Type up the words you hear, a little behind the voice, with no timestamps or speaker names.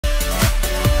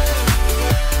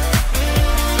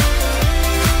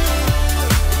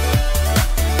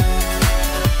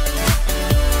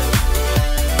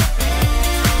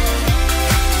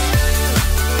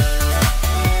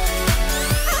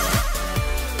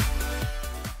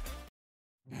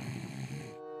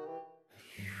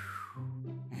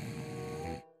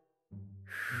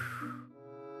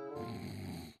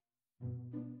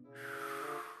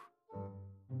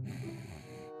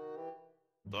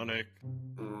Sonic.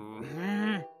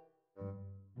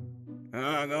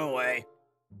 Go away.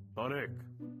 Sonic.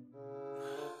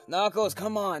 Knuckles,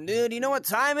 come on, dude. You know what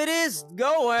time it is?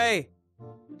 Go away.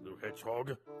 Little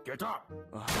hedgehog, get up.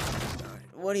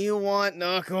 What do you want,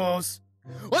 Knuckles?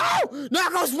 Whoa!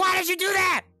 Knuckles, why did you do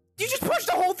that? You just pushed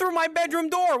a hole through my bedroom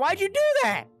door. Why'd you do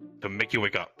that? To make you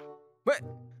wake up. But,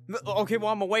 okay,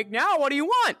 well, I'm awake now. What do you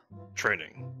want?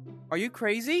 Training. Are you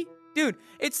crazy? Dude,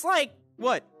 it's like,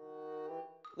 what?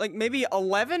 Like maybe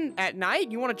 11 at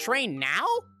night? You want to train now?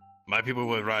 My people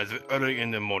will rise early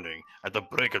in the morning at the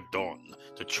break of dawn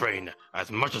to train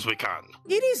as much as we can.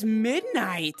 It is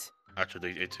midnight.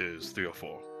 Actually, it is 3 or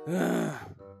 4.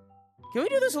 Can we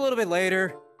do this a little bit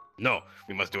later? No,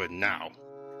 we must do it now.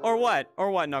 Or what? Or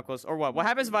what, Knuckles? Or what? What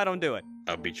happens if I don't do it?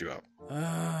 I'll beat you up.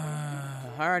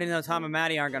 I already know Tom and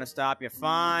Maddie aren't gonna stop you.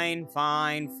 Fine.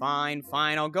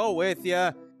 I'll go with you.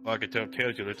 Well, I could tell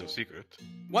Tails your little secret.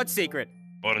 What secret?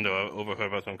 Wanted to overheard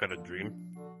about some kind of dream.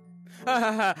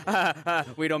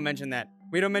 We don't mention that.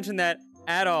 We don't mention that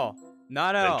at all.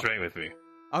 Not at all. Then train with me.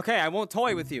 Okay, I won't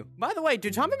toy with you. By the way,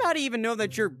 did Tom and Maddie even know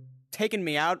that you're taking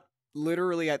me out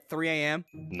literally at 3 a.m.?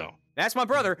 No. That's my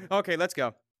brother. Okay, let's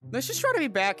go. Let's just try to be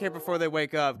back here before they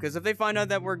wake up, because if they find out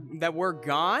that we're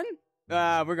gone,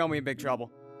 we're gonna be in big trouble.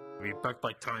 We'll be back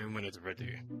by time when it's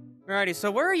ready. Alrighty,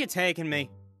 so where are you taking me?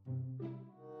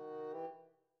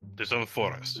 To some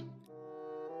forest.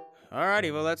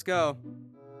 Alrighty, well, let's go.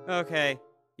 Okay,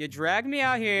 you dragged me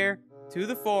out here to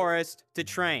the forest to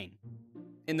train.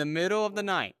 In the middle of the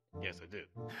night. Yes, I did.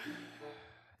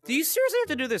 Do you seriously have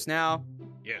to do this now?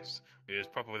 Yes, it is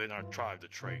proper within our tribe to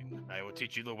train. I will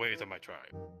teach you the ways of my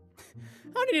tribe. I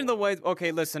don't need to know the ways.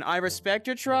 Okay, listen, I respect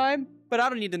your tribe, but I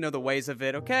don't need to know the ways of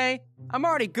it, okay? I'm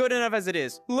already good enough as it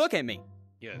is. Look at me.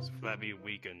 Yes, flabby,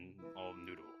 weak, and all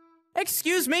noodle.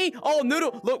 Excuse me? Oh,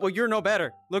 noodle. Look, well, you're no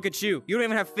better. Look at you. You don't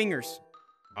even have fingers.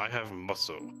 I have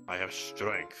muscle. I have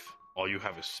strength. All you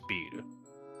have is speed.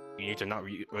 You need to not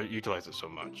utilize it so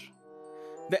much.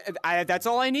 That's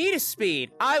all I need is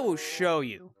speed. I will show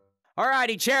you.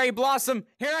 Alrighty, Cherry Blossom,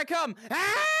 here I come.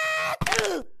 Ah,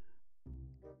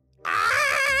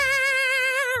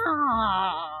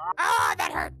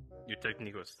 that hurt. Your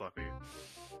technique was sloppy.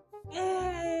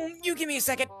 You give me a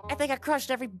second. I think I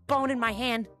crushed every bone in my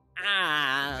hand.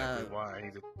 Exactly why I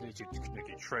need to make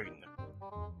you train.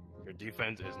 Your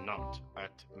defense is not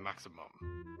at maximum.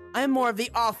 I'm more of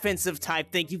the offensive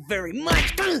type, thank you very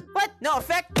much. What? No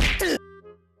effect?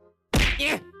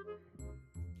 Yeah.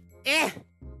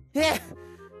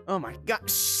 Oh my god,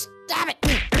 stop it!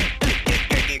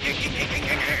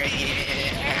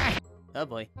 Oh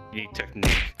boy. You need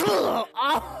technique. Oh,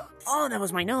 that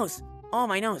was my nose. Oh,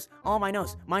 my nose. Oh, my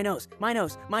nose. My nose. My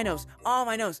nose. My nose. Oh,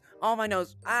 my nose. Oh, my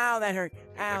nose. Ow, that hurt.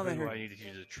 Ow, that hurt. I need to teach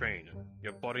you to train.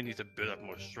 Your body needs to build up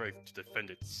more strength to defend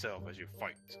itself as you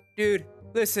fight. Dude,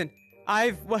 listen.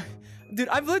 I've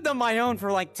lived on my own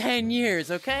for like 10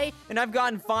 years, okay? And I've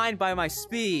gotten fined by my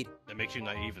speed. That makes you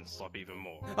naive and sloppy even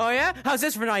more. Oh, yeah? How's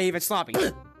this for naive and sloppy?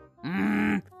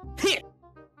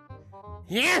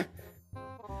 Yeah?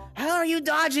 How are you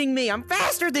dodging me? I'm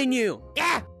faster than you.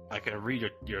 Yeah. I can read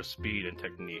your speed and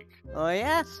technique. Oh,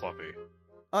 yeah? Sloppy.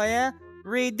 Oh, yeah?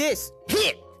 Read this.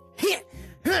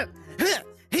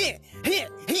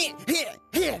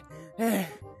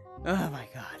 Oh, my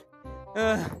God.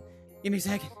 Give me a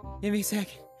second. Give me a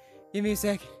second. Give me a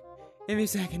second. Give me a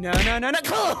second. No.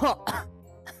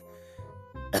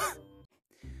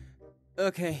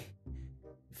 Okay.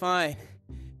 Fine.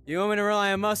 You want me to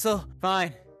rely on muscle?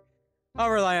 Fine. I'll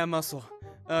rely on muscle.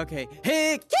 Okay.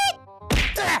 Hey,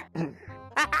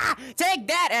 take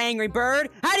that, angry bird!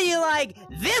 How do you like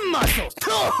them muscles?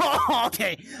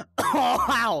 Okay. Oh,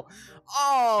 wow.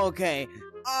 Okay.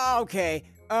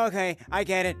 I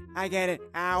get it.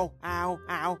 Ow.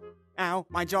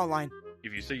 My jawline.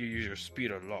 If you say you use your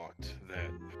speed a lot,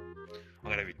 then I'm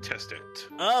gonna have you test it.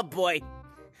 Oh boy.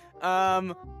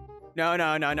 No.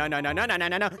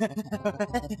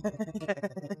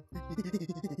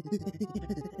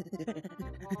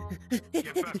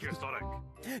 Get back here, Sonic.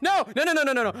 No.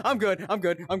 I'm good.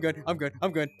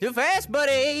 Too fast,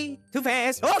 buddy. Too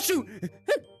fast. Oh, shoot.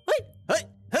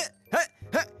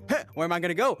 Where am I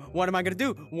gonna go? What am I gonna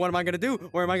do? Where am I gonna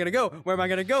go?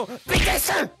 Beat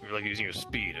this! You're like using your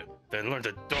speed. Then learn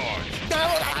to dodge.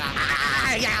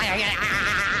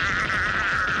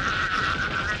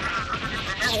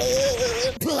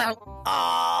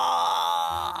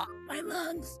 Oh, my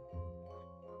lungs.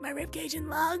 My ribcage and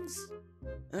lungs.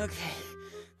 Okay.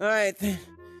 Alright then.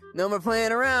 No more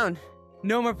playing around.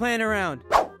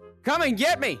 Come and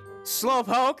get me,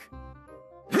 slowpoke.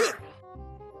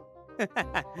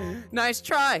 Nice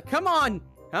try. Come on.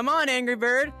 Come on, Angry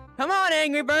Bird. Come on,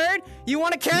 Angry Bird. You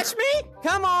want to catch me?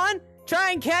 Come on.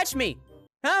 Try and catch me.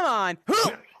 Come on.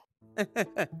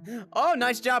 Oh,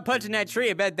 nice job punching that tree.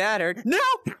 I bet that hurt. No!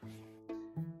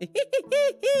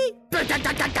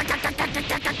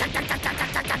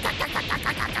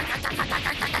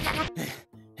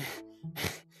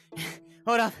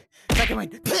 Hold up. Second one.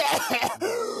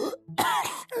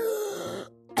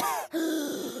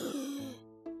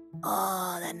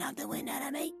 Oh, that knocked the wind out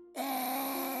of me.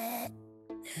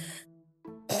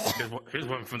 Here's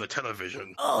one from the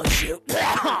television. Oh, shoot.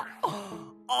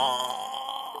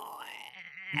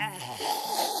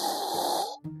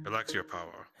 Relax your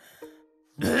power.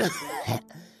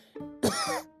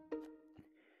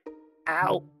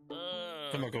 Ow.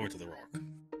 Come on, go into the rock.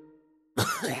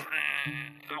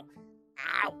 Ow.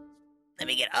 Ow. Let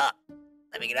me get up.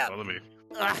 Let me get up. Follow me.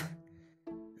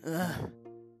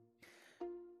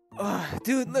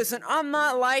 Dude, listen, I'm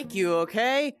not like you,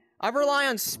 okay? I rely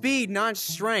on speed, not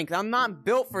strength. I'm not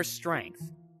built for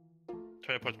strength.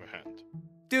 Try to punch my hand.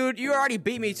 Dude, you already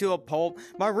beat me to a pulp.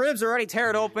 My ribs are already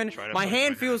teared open. My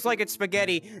hand feels like it's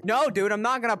spaghetti. No, dude, I'm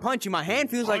not gonna punch you. My hand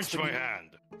feels like spaghetti. Punch my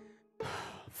hand.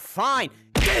 Fine.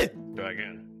 Try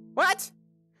again. What?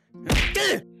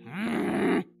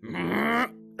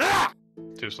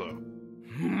 Too slow.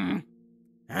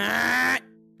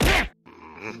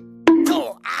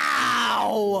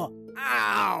 Ow!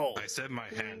 Ow! I said my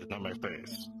hand, not my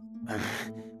face.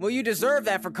 Well, you deserve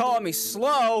that for calling me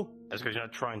slow. That's because you're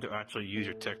not trying to actually use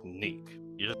your technique.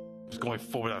 You're just going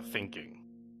forward without thinking.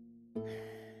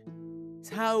 It's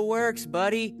how it works,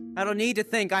 buddy. I don't need to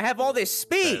think. I have all this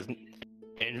speed.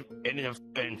 In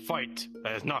fight,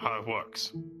 that is not how it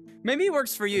works. Maybe it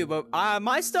works for you, but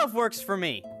my stuff works for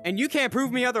me. And you can't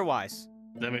prove me otherwise.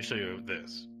 Let me show you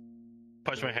this.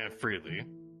 Punch my hand freely,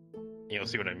 and you'll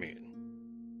see what I mean.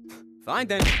 Fine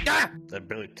then. Ah! That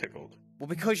barely tickled. Well,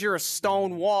 because you're a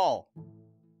stone wall.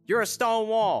 You're a stone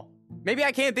wall. Maybe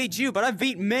I can't beat you, but I've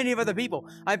beat many of other people.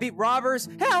 I beat robbers.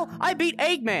 Hell, I beat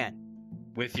Eggman.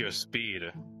 With your speed.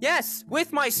 Yes,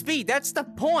 with my speed. That's the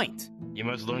point. You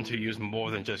must learn to use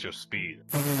more than just your speed.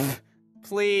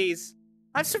 Please.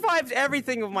 I've survived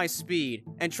everything with my speed.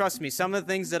 And trust me, some of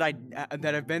the things that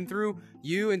I've been through,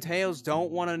 you and Tails don't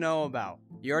want to know about.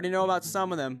 You already know about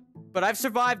some of them. But I've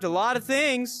survived a lot of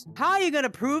things. How are you gonna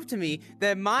prove to me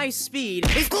that my speed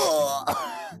is cool?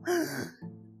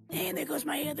 And there goes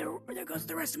there goes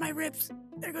the rest of my ribs.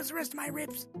 There goes the rest of my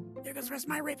ribs. There goes the rest of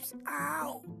my ribs.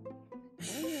 Ow.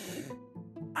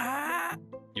 Ah.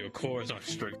 Your core is not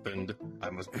strengthened. I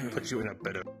must put you in a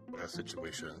better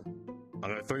situation. I'm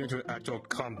gonna throw you into an actual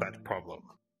combat problem.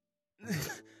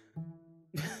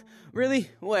 Really?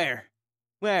 Where?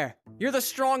 Where? You're the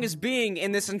strongest being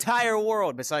in this entire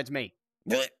world besides me.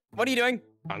 What are you doing?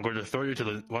 I'm going to throw you to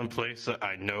the one place that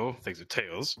I know, thanks to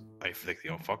Tails, I think the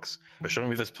old fox, but show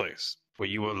me this place, where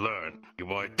you will learn, you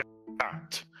will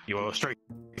adapt, you will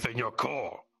strengthen your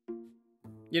core.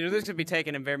 You know, this could be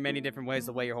taken in very many different ways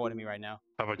the way you're holding me right now.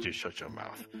 How about you shut your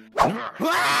mouth? No.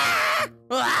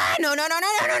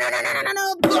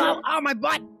 Oh, my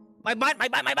butt! My butt!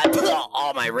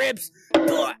 Oh, my ribs!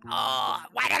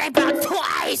 Why did I bounce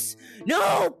twice?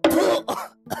 No!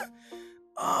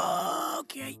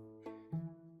 Okay.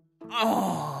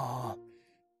 Oh.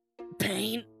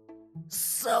 Pain.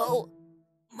 So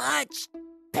much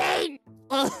pain.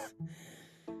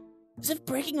 As if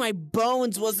breaking my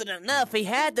bones wasn't enough, he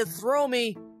had to throw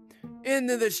me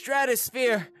into the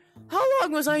stratosphere. How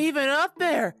long was I even up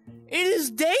there? It is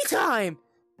daytime.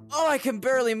 Oh, I can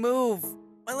barely move.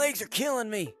 My legs are killing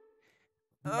me.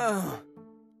 Oh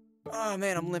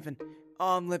man, I'm limping.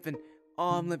 Oh, I'm limping.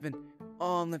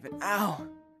 Ow.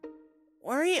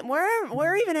 Where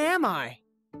even am I?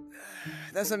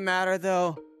 Doesn't matter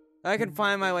though. I can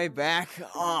find my way back.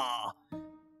 Oh.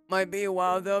 Might be a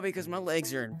while though because my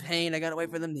legs are in pain. I gotta wait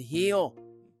for them to heal.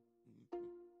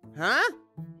 Huh?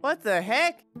 What the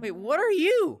heck? Wait, what are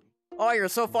you? Oh, you're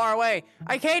so far away.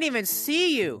 I can't even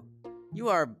see you. You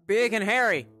are big and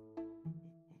hairy.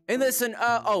 Hey, listen,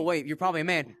 oh wait, you're probably a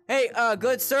man. Hey,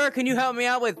 good sir, can you help me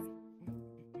out with...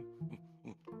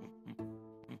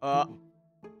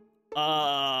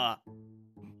 Uh-oh.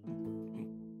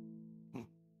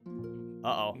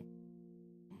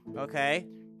 Okay.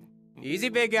 Easy,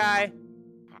 big guy.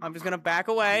 I'm just gonna back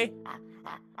away.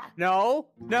 No,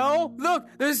 look,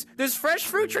 there's fresh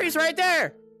fruit trees right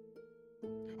there.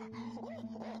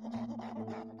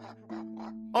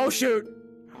 Oh shoot,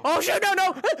 no.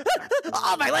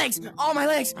 Oh, my legs. Oh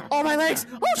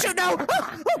shoot, no.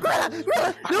 Oh,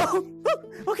 gorilla, no.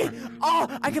 Okay, oh,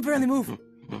 I can barely move.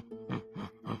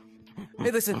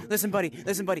 Hey, listen,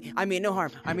 buddy. I mean no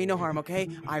harm. Okay?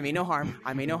 I mean no harm.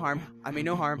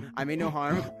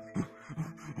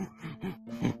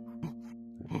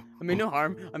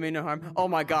 Oh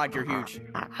my God, you're huge.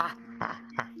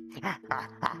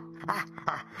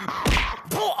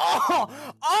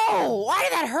 Oh! Why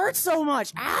did that hurt so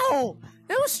much? Ow!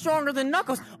 That was stronger than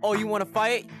Knuckles. Oh, you want to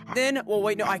fight? Then? Well,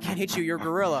 wait, no, I can't hit you. You're a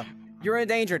gorilla. You're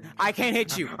endangered. I can't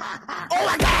hit you. Oh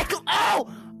my God! Ow!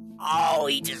 Oh,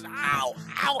 he just. Ow!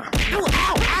 Ow! Ow!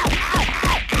 Ow!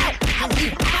 Ow!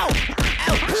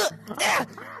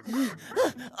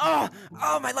 Ow!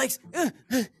 Oh, my legs.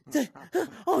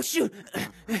 Oh, shoot.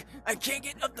 I can't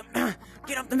get up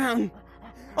the mountain.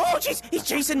 Oh, jeez, he's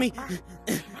chasing me.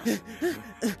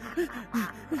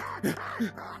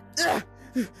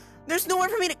 There's nowhere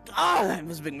for me to. Oh, that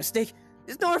was a big mistake.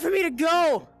 There's nowhere for me to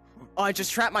go. Oh, I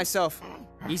just trapped myself.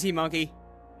 Easy, monkey.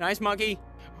 Nice monkey.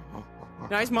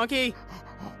 Nice monkey.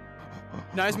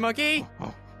 Nice monkey.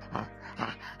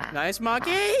 Nice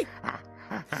monkey.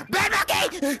 Bad monkey!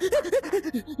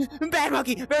 Bad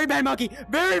monkey! Very bad monkey!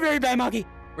 Very, very bad monkey!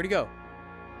 Where'd he go?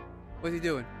 What's he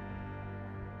doing?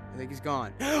 I think he's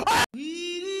gone. Oh,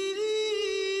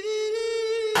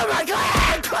 oh my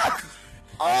God!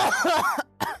 Oh!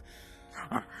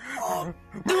 Oh!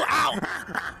 Ow!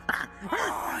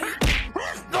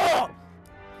 Oh!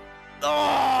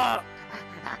 Oh!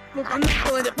 Look, I'm not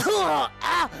going to.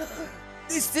 Ah!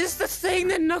 Is this the thing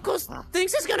that Knuckles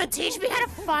thinks is gonna teach me how to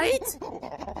fight?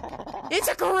 It's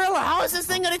a gorilla. How is this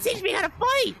thing gonna teach me how to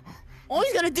fight? All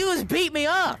he's gonna do is beat me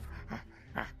up.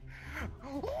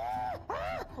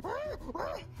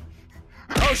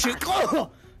 Oh shoot!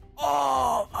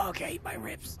 Oh, okay, my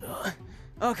ribs.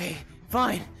 Okay,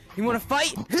 fine. You wanna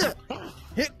fight?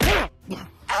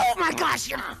 Oh my gosh,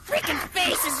 your freaking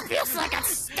face feels like a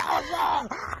stone wall.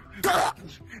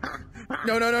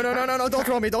 No, don't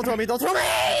throw me.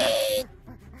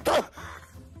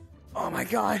 Oh my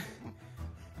God.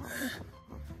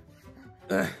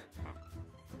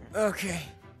 Okay.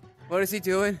 What is he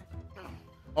doing?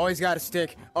 Oh, he's got a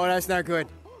stick. Oh, that's not good.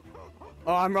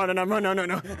 Oh, I'm running.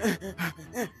 No.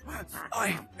 Oh,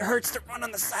 it hurts to run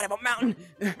on the side of a mountain.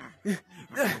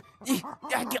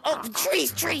 Oh,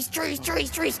 trees.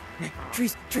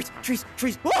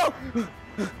 Whoa!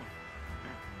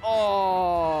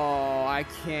 Oh, I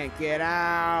can't get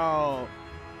out.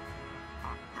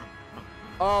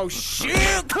 Oh,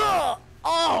 shit! Oh!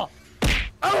 Oh!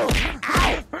 Ow!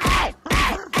 Ow! Ow!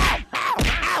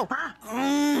 Ow!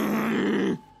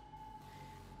 Mm.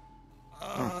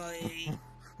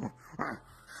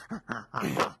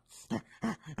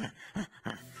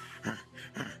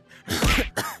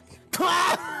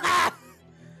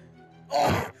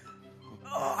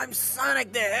 Oh, I'm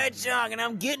Sonic the Hedgehog, and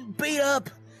I'm getting beat up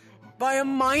by a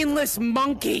mindless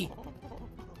monkey.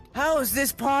 How is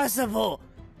this possible?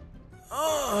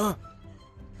 Oh,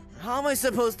 how am I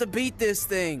supposed to beat this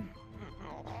thing?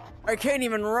 I can't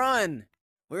even run.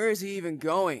 Where is he even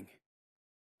going?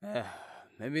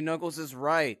 Maybe Knuckles is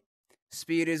right.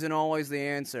 Speed isn't always the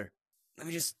answer. Let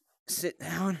me just sit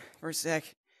down for a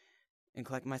sec and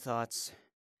collect my thoughts.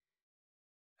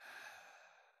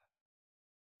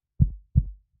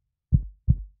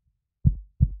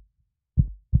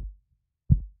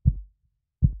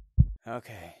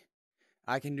 Okay,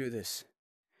 I can do this.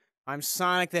 I'm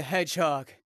Sonic the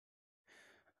Hedgehog.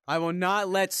 I will not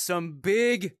let some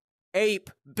big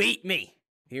ape beat me.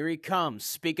 Here he comes,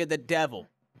 speak of the devil.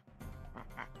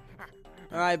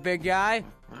 All right, big guy.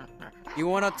 You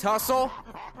want to tussle?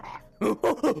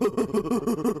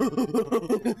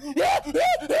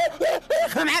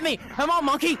 Come at me! Come on,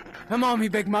 monkey! Come on, you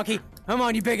big monkey! Come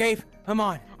on, you big ape! Come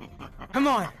on!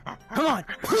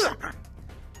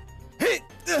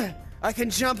 I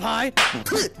can jump high.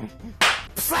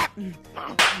 Slap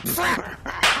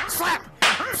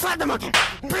the monkey.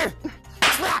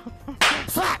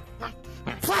 Slap.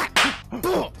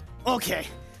 Okay,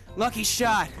 lucky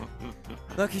shot.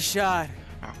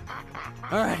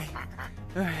 Alright.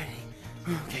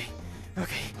 Okay.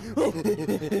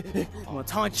 I'm gonna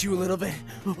taunt you a little bit.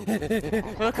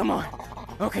 Oh, come on.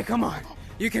 Okay, come on.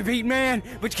 You can beat man,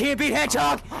 but you can't beat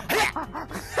hedgehog.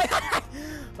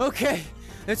 Okay,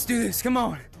 let's do this. Come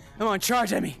on,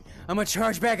 charge at me. I'm gonna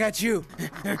charge back at you.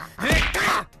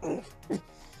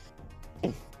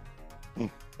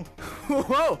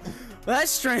 Whoa, that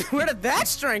strength. Where did that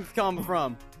strength come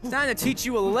from? It's time to teach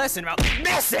you a lesson about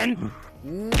messing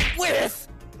with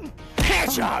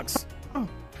hedgehogs.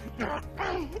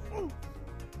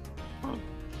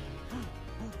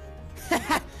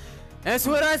 That's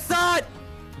what I thought.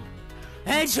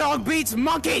 Hedgehog beats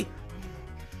monkey.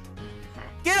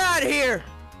 Get out of here.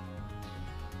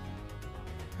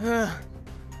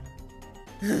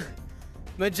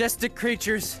 Majestic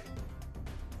creatures.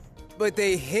 But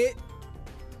they hit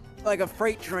like a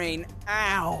freight train.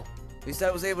 Ow! At least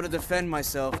I was able to defend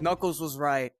myself. Knuckles was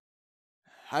right.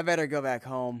 I better go back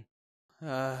home.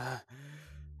 It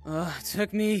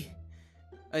took me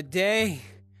a day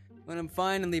when I'm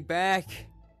finally back.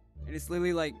 And it's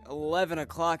literally like 11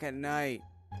 o'clock at night.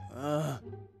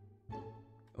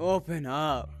 Open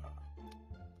up.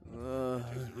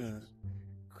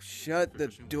 Shut the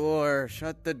door.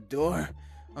 Shut the door.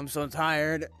 I'm so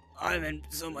tired. I'm in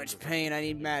so much pain. I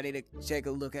need Maddie to take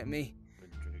a look at me.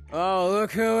 Oh,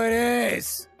 look who it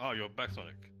is! Oh, you're back,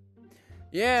 Sonic.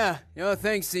 Yeah,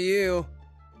 thanks to you.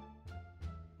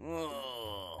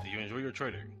 Do you enjoy your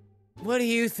training? What do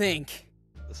you think?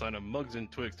 The sign of mugs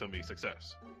and twigs to me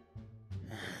success.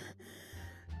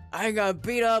 I got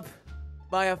beat up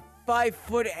by a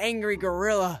 5-foot angry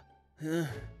gorilla.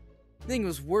 Thing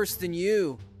was worse than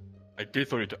you. I did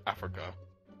throw you to Africa.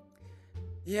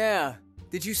 Yeah.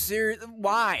 Did you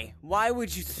Why? Why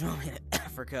would you throw me to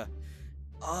Africa?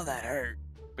 Oh, that hurt.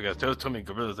 Because Tails told me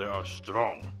gorillas they are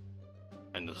strong.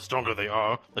 And the stronger they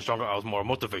are, the stronger I was more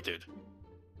motivated.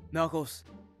 Knuckles,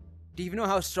 do you even know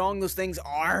how strong those things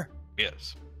are?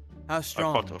 Yes. How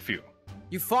strong? I fought a few.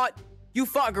 You fought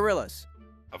gorillas?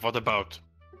 I fought about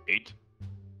 8.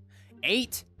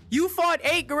 8? You fought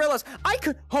 8 gorillas!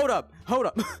 Hold up.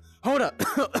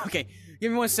 Okay,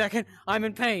 give me 1 second. I'm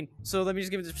in pain, so let me just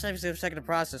give it a second to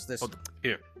process this.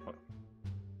 Here.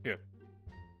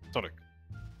 Sonic.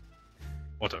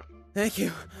 Water. Thank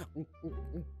you.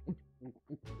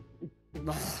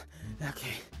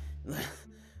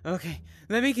 Okay.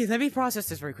 Let me process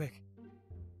this very quick.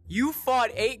 You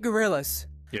fought 8 gorillas.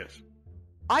 Yes.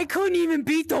 I couldn't even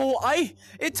beat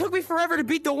it took me forever to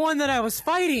beat the one that I was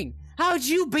fighting. How'd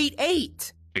you beat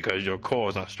 8? Because your core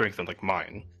is not strengthened like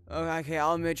mine. Okay,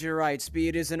 I'll admit you're right.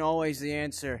 Speed isn't always the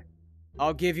answer.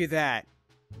 I'll give you that.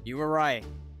 You were right.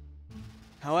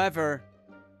 However...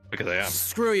 Because I am.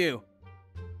 Screw you.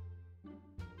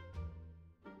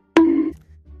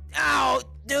 Ow!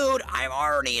 Dude, I'm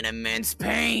already in immense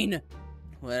pain!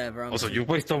 Whatever, Also, you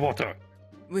waste the water!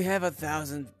 We have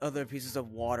 1,000 other pieces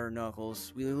of water,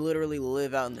 Knuckles. We literally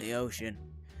live out in the ocean.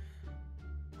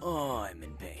 Oh, I'm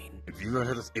in pain. If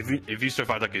you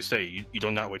survive like you say, you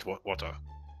do not waste water.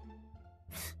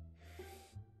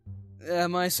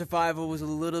 My survival was a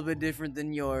little bit different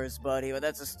than yours, buddy, but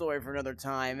that's a story for another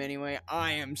time. Anyway,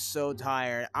 I am so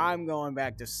tired. I'm going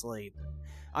back to sleep.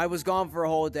 I was gone for a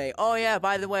whole day. Oh yeah,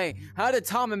 by the way, how did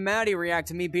Tom and Maddie react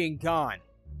to me being gone?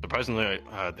 Surprisingly,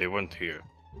 they weren't here.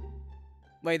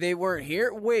 Wait, they weren't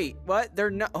here? Wait, what?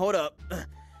 They're not. Hold up.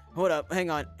 Hold up. Hang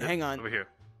on. Over here.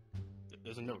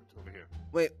 There's a note over here.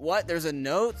 Wait, what? There's a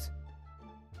note?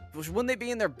 Wouldn't they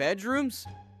be in their bedrooms?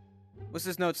 What's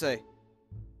this note say?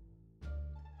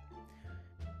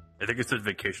 I think it says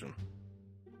vacation.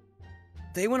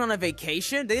 They went on a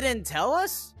vacation? They didn't tell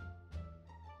us?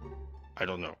 I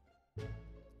don't know.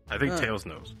 I think Tails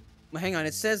knows. Well, hang on.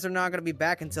 It says they're not going to be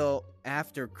back until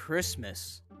after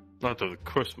Christmas. Not until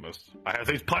Christmas. I have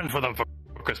things planned for them for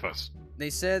Christmas. They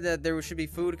said that there should be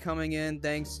food coming in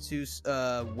thanks to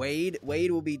Wade. Wade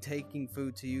will be taking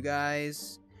food to you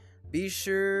guys. Be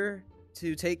sure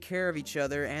to take care of each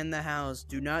other and the house.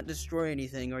 Do not destroy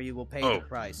anything or you will pay the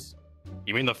price.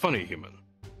 You mean the funny human?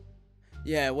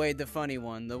 Yeah, Wade, the funny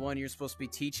one. The one you're supposed to be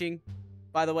teaching.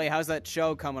 By the way, how's that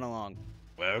show coming along?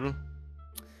 Well,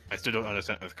 I still don't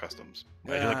understand Earth customs.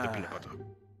 I do like the peanut butter.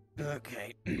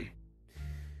 Okay.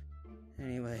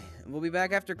 Anyway, we'll be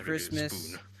back after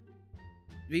Christmas.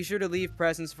 Be sure to leave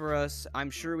presents for us. I'm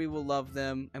sure we will love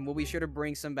them, and we'll be sure to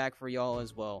bring some back for y'all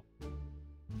as well.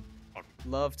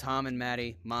 Love, Tom and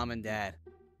Maddie, Mom and Dad.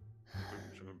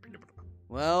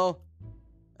 Well,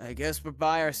 I guess we're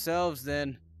by ourselves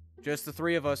then. Just the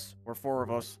 3 of us, or 4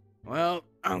 of us. Well,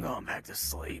 I'm going back to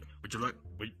sleep. Would you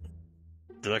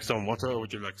like some water, or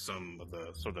would you like some of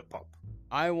the soda pop?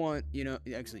 I want,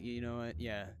 actually, you know what?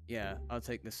 Yeah, I'll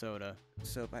take the soda.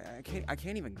 So I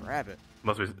can't even grab it.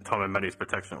 Must be Tom and Maddie's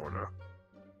protection order.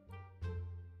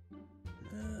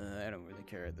 I don't really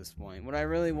care at this point. What I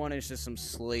really want is just some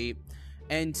sleep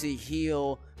and to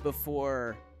heal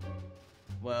before.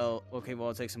 Well, okay,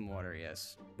 I'll take some water,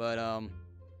 yes. But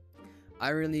I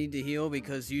really need to heal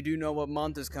because you do know what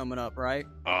month is coming up, right?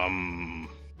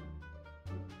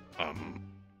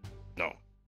 No.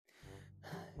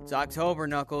 It's October,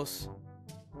 Knuckles.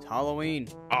 It's Halloween.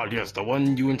 Oh, yes, the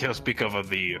one you and Tails speak of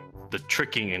the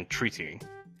tricking and treating.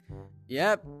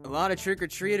 Yep, a lot of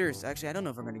trick-or-treaters. Actually, I don't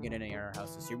know if we're gonna get any at our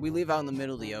house this year. We live out in the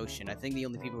middle of the ocean. I think the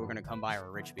only people who are gonna come by are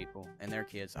rich people and their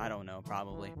kids. I don't know,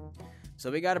 probably.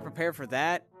 So we gotta prepare for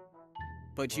that.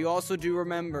 But you also do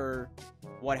remember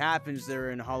what happens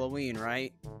there in Halloween,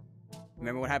 right?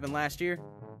 Remember what happened last year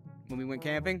when we went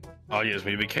camping? Oh yes,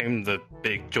 we became the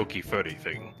big jokey furry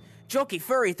thing. Jokey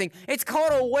furry thing. It's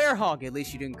called a werehog. At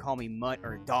least you didn't call me mutt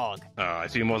or dog. I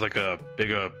see more like a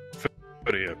bigger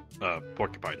furry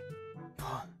porcupine.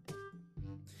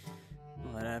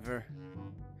 Whatever.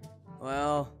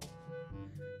 Well,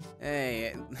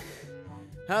 hey,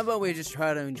 how about we just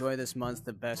try to enjoy this month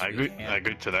the best we can? I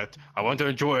agree to that. I want to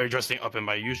enjoy dressing up in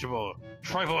my usual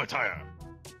tribal attire.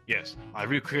 Yes, I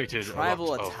recreated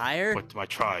Tribal attire? of what my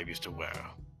tribe used to wear.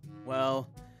 Well,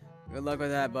 good luck with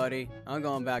that, buddy. I'm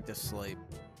going back to sleep.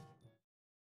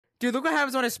 Dude, look what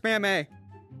happens when I spam A.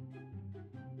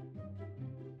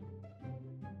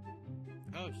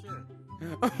 Oh, sure.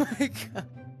 Oh my god.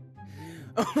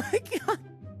 Oh my god.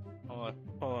 Hold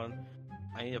on.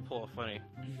 I need to pull a funny.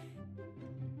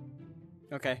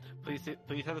 Okay. Please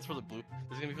have this for the bloop.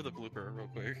 This is gonna be for the blooper, real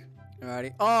quick.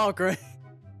 Alrighty. Oh, great.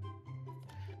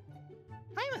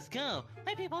 I must go.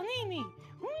 My people need me.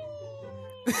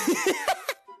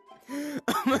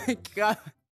 Oh my god.